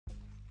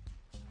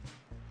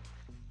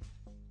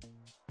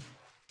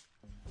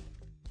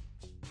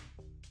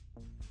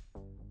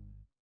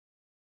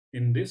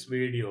In this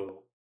video,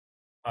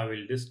 I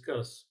will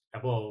discuss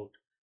about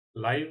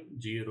live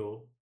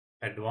zero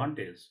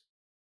advantage.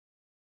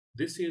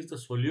 This is the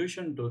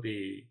solution to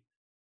the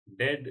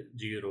dead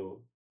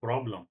zero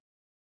problem.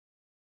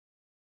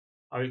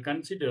 I will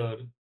consider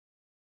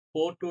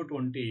 4 to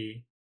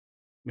 20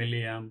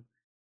 milliamp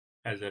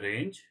as a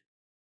range,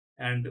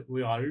 and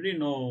we already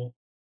know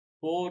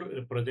 4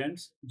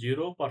 represents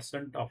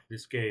 0% of the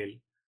scale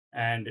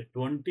and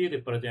 20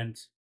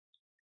 represents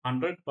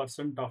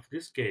 100% of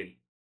the scale.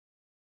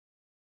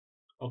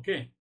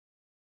 Okay,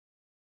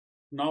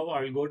 now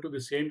I will go to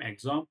the same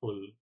example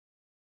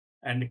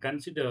and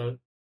consider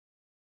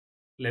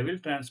level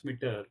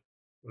transmitter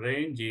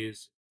range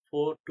is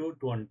 4 to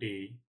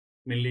 20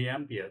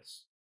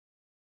 milliamperes.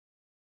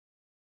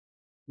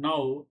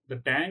 Now the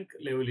tank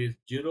level is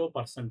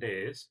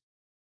 0%.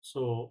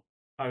 So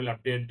I will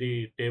update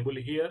the table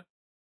here.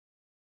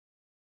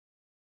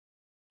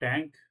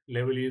 Tank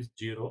level is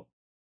 0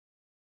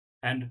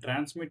 and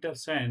transmitter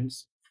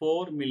sends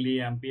 4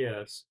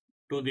 milliamperes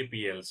to the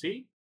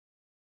PLC.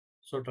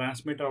 So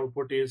transmitter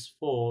output is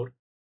 4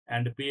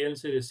 and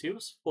PLC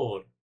receives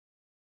 4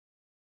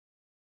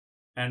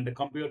 and the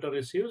computer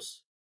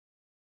receives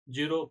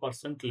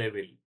 0%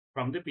 level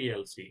from the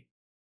PLC.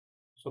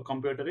 So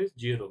computer is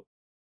 0.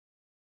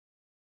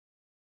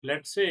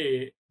 Let's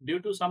say due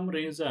to some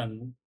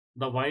reason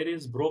the wire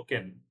is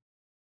broken.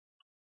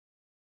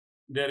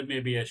 There may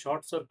be a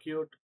short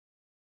circuit,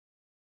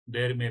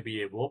 there may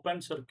be a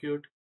open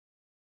circuit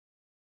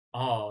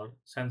or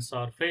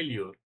sensor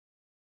failure.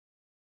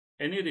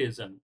 Any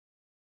reason,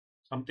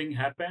 something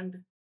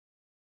happened,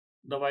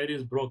 the wire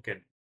is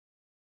broken.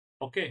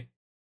 Okay,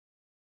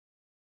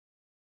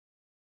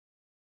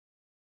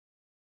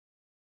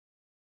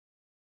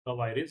 the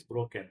wire is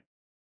broken.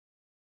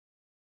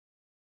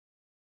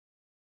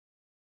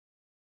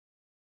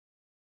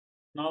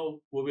 Now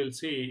we will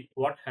see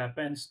what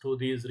happens to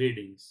these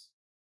readings.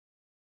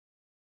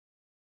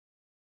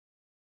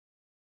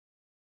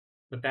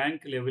 The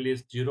tank level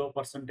is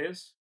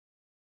 0%.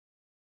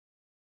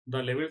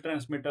 The level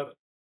transmitter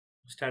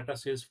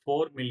status is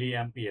 4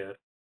 milliampere.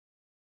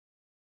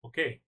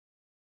 Okay,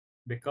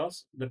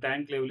 because the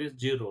tank level is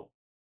 0.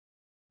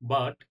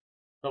 But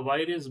the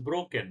wire is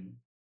broken.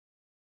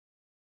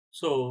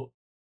 So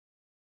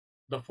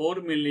the 4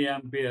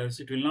 milliamperes,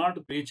 it will not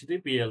reach the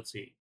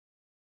PLC.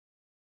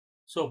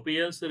 So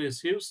PLC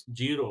receives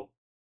 0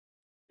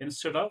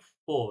 instead of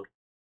 4.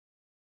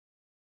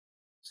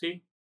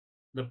 See,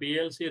 the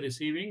PLC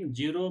receiving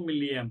 0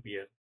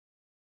 milliampere.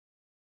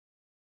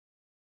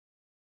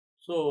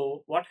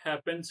 So what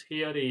happens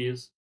here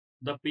is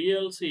the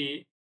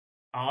PLC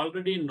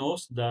already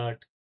knows that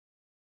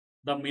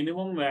the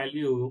minimum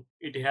value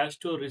it has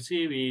to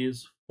receive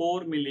is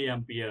 4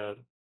 milliampere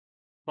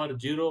per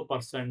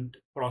 0%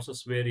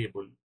 process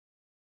variable.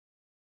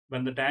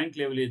 When the tank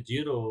level is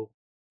 0,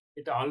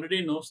 it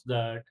already knows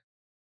that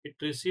it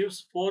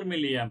receives 4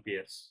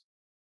 milliamperes.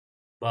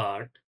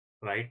 But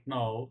right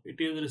now it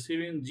is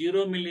receiving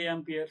 0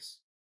 milliamperes.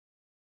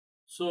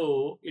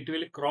 So it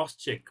will cross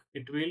check,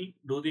 it will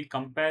do the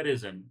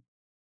comparison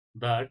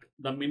that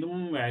the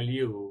minimum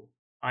value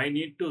I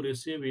need to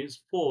receive is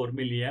 4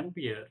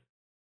 milliampere.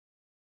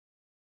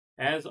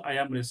 As I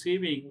am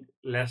receiving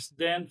less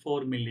than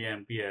 4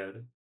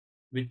 milliampere,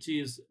 which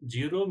is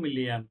 0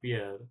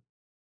 milliampere,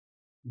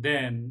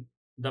 then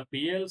the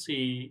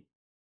PLC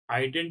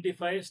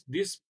identifies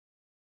this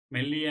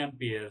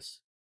milliamperes,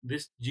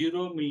 this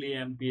 0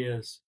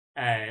 milliamperes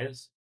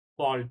as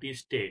faulty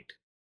state.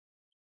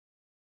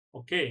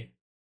 Okay,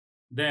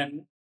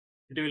 then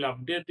it will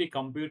update the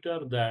computer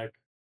that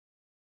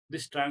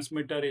this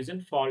transmitter is in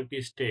faulty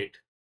state.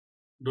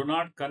 Do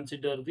not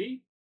consider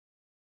the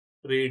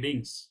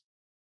readings.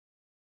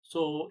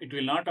 So it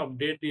will not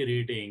update the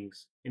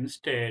readings.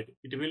 Instead,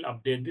 it will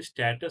update the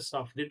status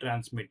of the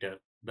transmitter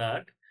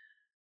that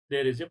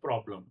there is a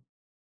problem.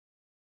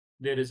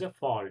 There is a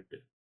fault.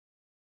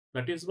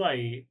 That is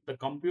why the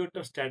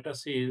computer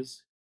status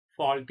is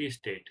faulty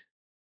state.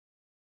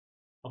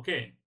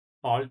 Okay,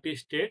 faulty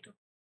state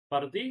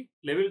for the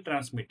level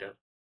transmitter.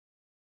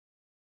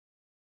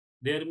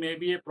 There may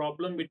be a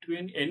problem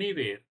between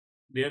anywhere.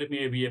 There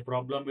may be a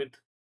problem with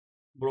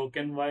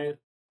broken wire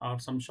or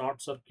some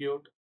short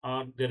circuit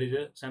or there is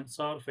a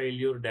sensor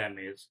failure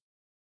damage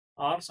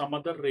or some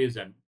other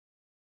reason.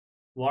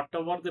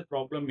 Whatever the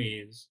problem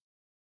is,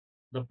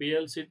 the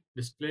PLC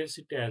displays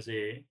it as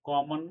a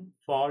common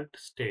fault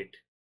state.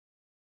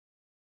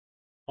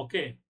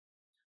 Okay,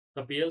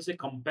 the PLC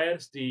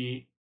compares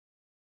the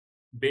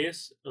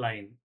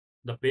baseline.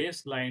 The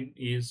baseline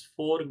is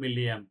 4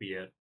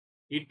 milliampere.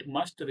 It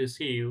must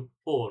receive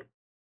 4.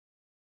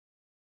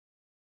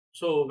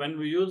 So when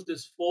we use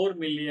this 4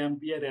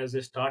 milliampere as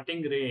a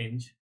starting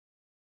range,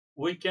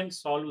 we can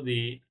solve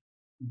the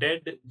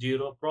dead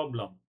zero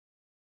problem.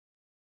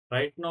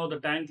 Right now the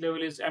tank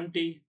level is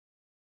empty.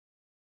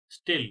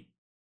 Still,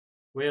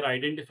 we are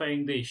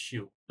identifying the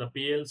issue. The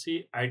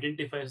PLC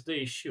identifies the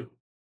issue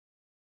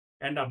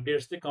and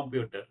updates the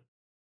computer.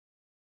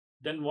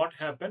 Then what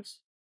happens?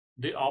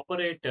 The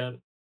operator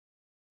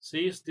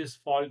sees this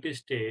faulty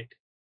state,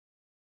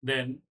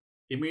 then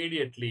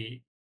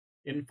immediately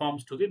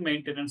informs to the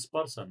maintenance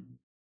person.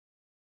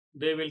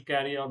 They will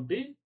carry out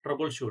the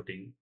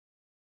troubleshooting.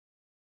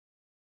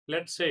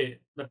 Let's say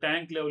the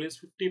tank level is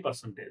 50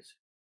 percentage.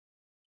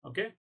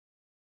 Okay,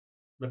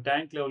 the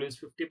tank level is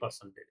 50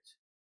 percentage.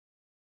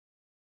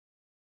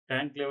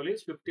 Tank level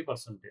is 50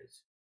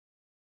 percentage.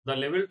 The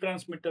level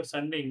transmitter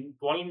sending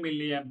 12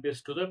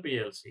 milliamperes to the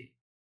PLC,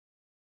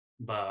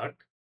 but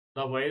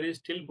the wire is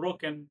still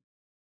broken.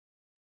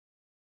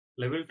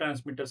 Level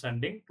transmitter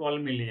sending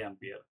 12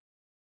 milliampere.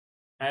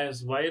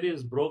 As wire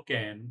is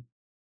broken,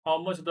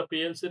 how much the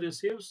PLC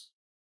receives?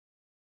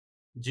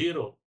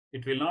 Zero.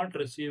 It will not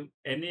receive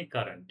any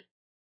current.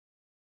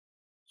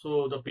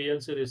 So the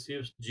PLC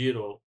receives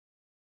zero.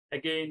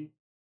 Again,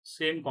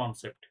 same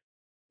concept.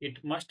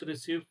 It must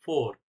receive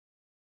 4.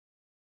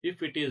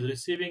 If it is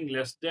receiving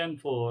less than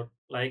 4,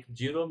 like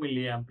 0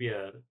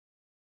 milliampere,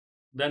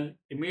 then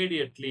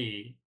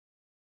immediately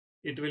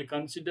it will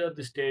consider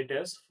the state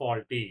as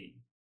faulty.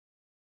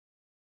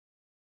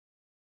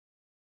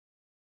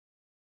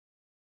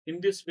 In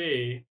this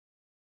way,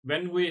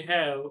 when we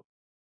have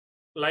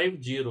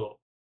live 0,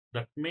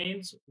 that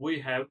means we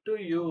have to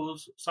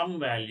use some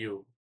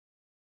value.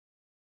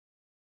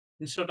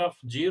 Instead of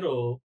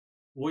 0,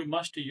 we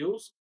must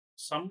use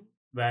some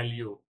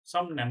value,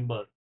 some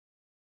number.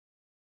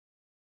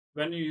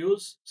 When you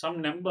use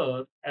some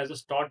number as a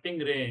starting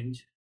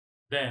range,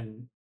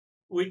 then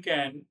we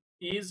can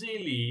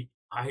easily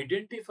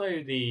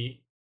identify the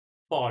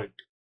fault.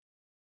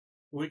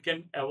 We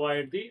can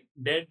avoid the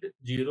dead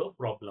 0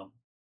 problem.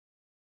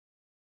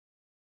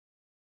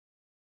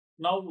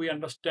 Now we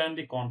understand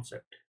the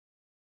concept.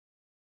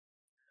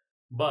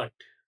 But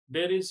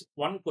there is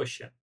one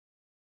question.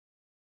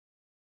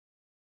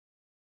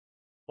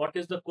 What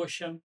is the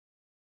question?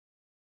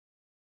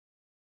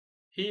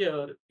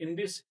 Here in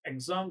this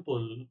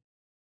example,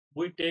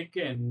 we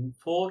taken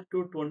 4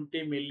 to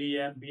 20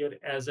 milliampere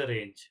as a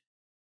range.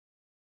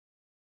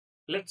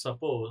 Let's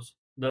suppose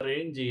the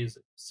range is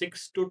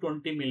 6 to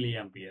 20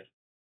 milliampere.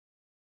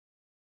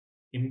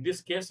 In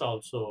this case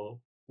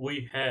also,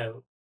 we have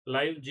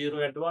live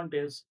 0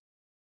 advantage.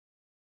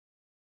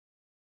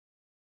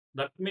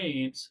 That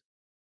means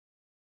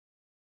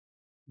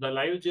the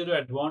live 0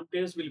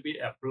 advantage will be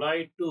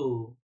applied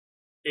to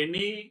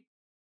any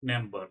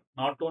number,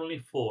 not only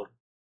 4.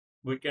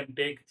 We can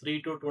take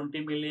 3 to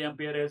 20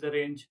 milliampere as a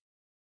range.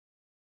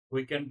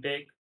 We can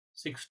take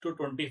 6 to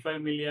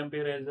 25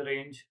 milliampere as a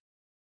range.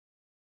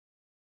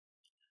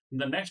 In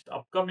the next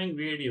upcoming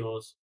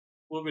videos,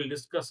 we will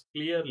discuss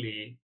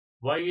clearly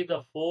why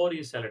the 4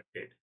 is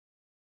selected.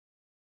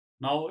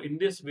 Now, in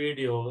this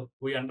video,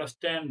 we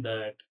understand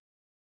that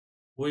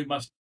we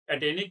must,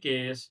 at any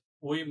case,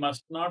 we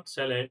must not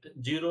select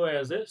 0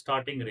 as a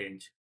starting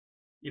range.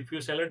 If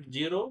you select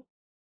 0,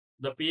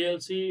 the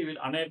PLC will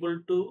unable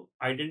to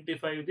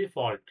identify the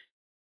fault.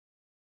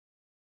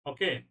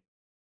 Okay.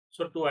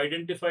 So to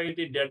identify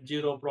the dead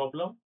 0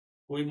 problem,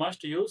 we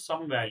must use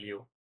some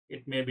value.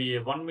 It may be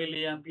a 1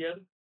 milliampere,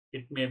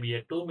 it may be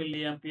a 2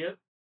 milliampere,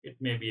 it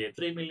may be a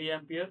 3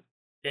 milliampere,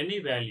 any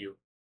value.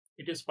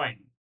 It is fine.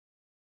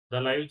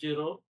 The live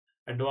 0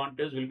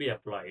 advantage will be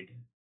applied.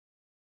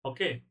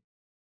 Okay.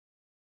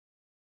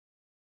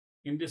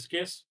 In this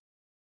case,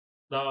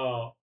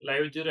 the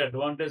live 0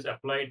 advantage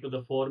applied to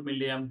the 4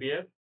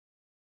 milliampere.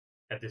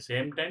 At the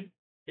same time,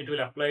 it will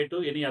apply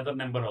to any other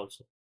number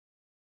also.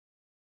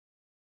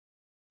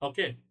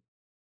 Okay.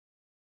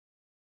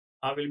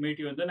 I will meet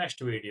you in the next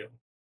video.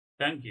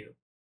 Thank you.